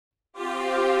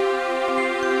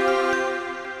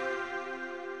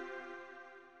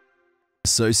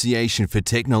Association for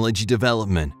Technology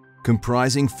Development,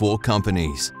 comprising 4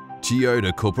 companies: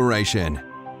 Toyota Corporation,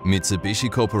 Mitsubishi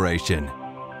Corporation,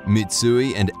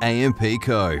 Mitsui and AMP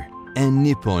Co., and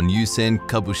Nippon Yusen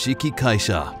Kabushiki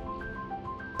Kaisha.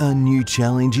 A new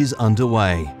challenge is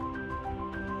underway.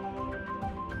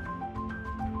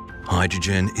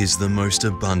 Hydrogen is the most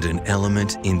abundant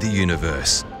element in the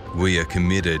universe. We are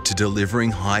committed to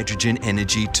delivering hydrogen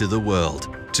energy to the world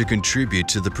to contribute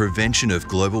to the prevention of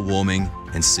global warming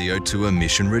and CO2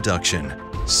 emission reduction.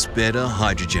 Spera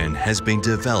Hydrogen has been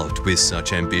developed with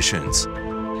such ambitions.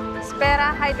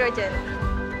 Spera Hydrogen.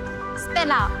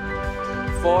 Spera.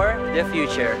 For the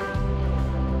future.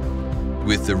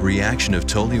 With the reaction of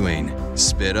toluene,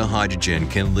 Spera Hydrogen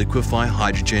can liquefy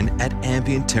hydrogen at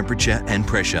ambient temperature and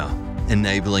pressure,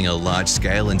 enabling a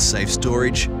large-scale and safe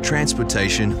storage,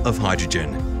 transportation of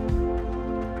hydrogen.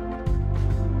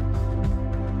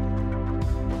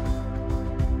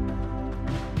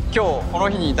 今日この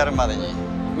日に至るまでに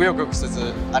紆余曲折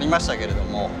ありましたけれど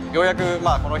も、ようやく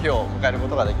この日を迎えるこ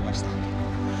とができました。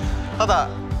ただ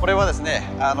これはですね、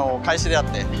開始であっ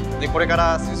て、これか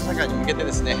ら水素社会に向けて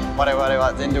ですね、我々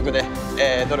は全力で、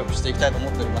努力していきたいと思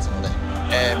っておりますので、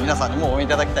皆さんにも応援い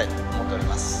ただきたいと思っており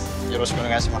ます。よろしくお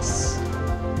願いします。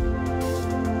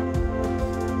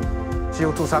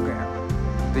CO2 削減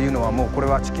っていうのはもうこれ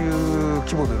は地球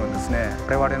規模でのですね、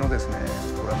我々のですね、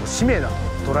これはもう使命だ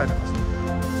と捉えてます。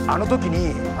あの時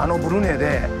にブルネイ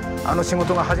で仕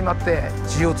事が始まって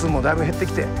CO2 もだいぶ減って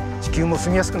きて地球も住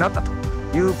みやすくなったと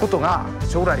いうことが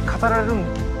将来語られる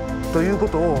というこ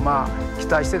とを期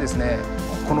待してですね、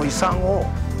この遺産を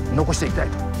残していきたい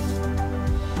と。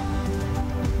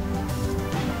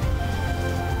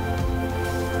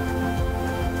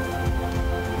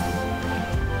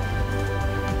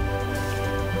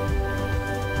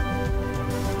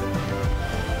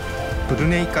ブル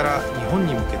ネイから日本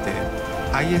に向けて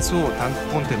ISO タンク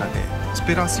コンテナでス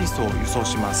ペラ水素を輸送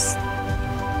します。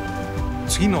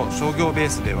次の商業ベー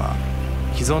スでは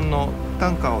既存のタ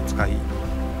ンカーを使い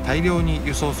大量に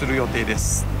輸送する予定で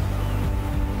す。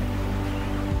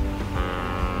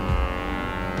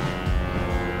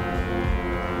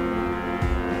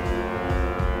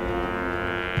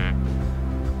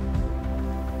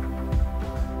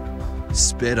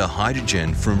Spera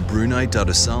Hydrogen from Brunei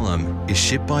Darussalam is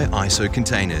shipped by ISO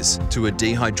containers to a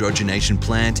dehydrogenation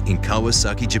plant in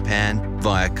Kawasaki, Japan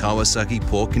via Kawasaki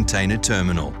Port Container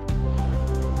Terminal.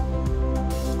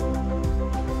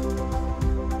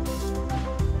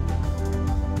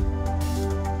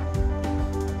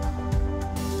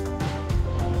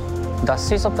脱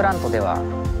水素プラントでは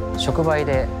触媒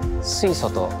で水素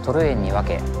とトルエンに分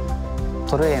け、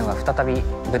トルエンは再び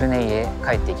ブルネイへ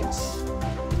帰っていきます。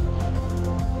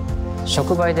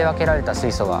触媒で分けられた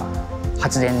水素は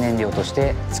発電燃料とし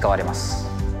て使われます。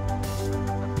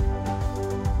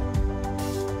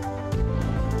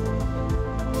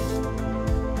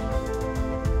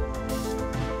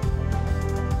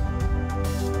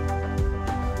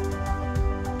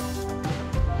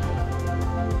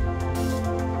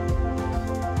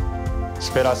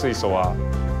スペラ水素は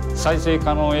再生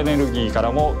可能エネルギーか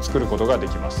らも作ることがで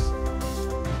きます。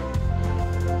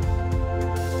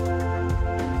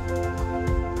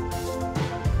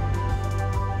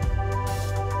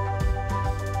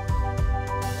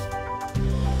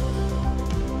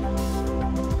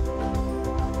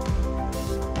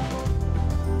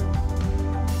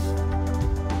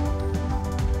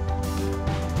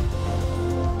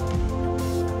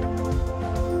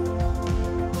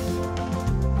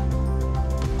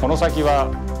この先は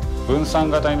分散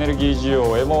型エネルギー需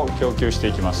要へも供給して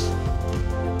いきます。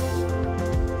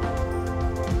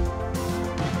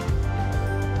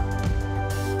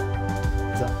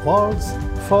The world's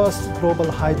first global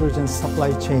hydrogen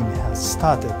supply chain has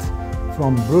started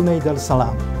from Brunei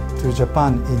Darussalam to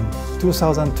Japan in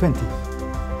 2020.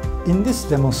 In this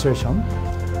demonstration,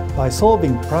 by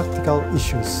solving practical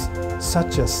issues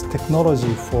such as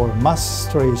technology for mass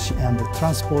storage and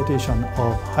transportation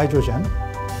of hydrogen,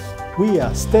 we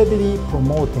are steadily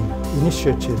promoting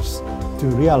initiatives to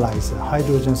realize a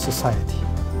hydrogen society.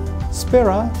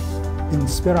 Spera in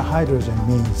Spera Hydrogen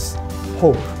means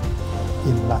hope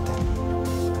in Latin.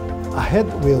 AHEAD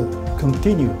will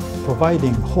continue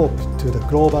providing hope to the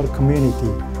global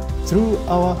community through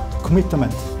our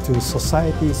commitment to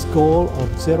society's goal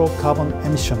of zero carbon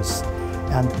emissions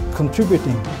and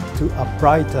contributing to a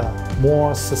brighter,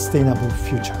 more sustainable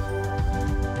future.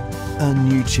 A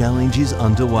new challenge is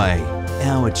underway.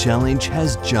 Our challenge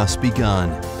has just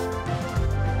begun.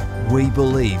 We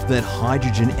believe that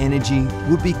hydrogen energy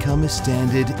will become a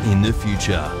standard in the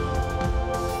future.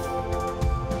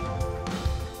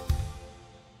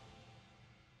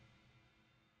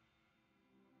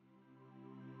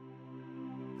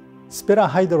 Spera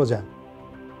Hydrogen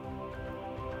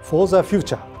for the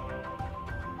future.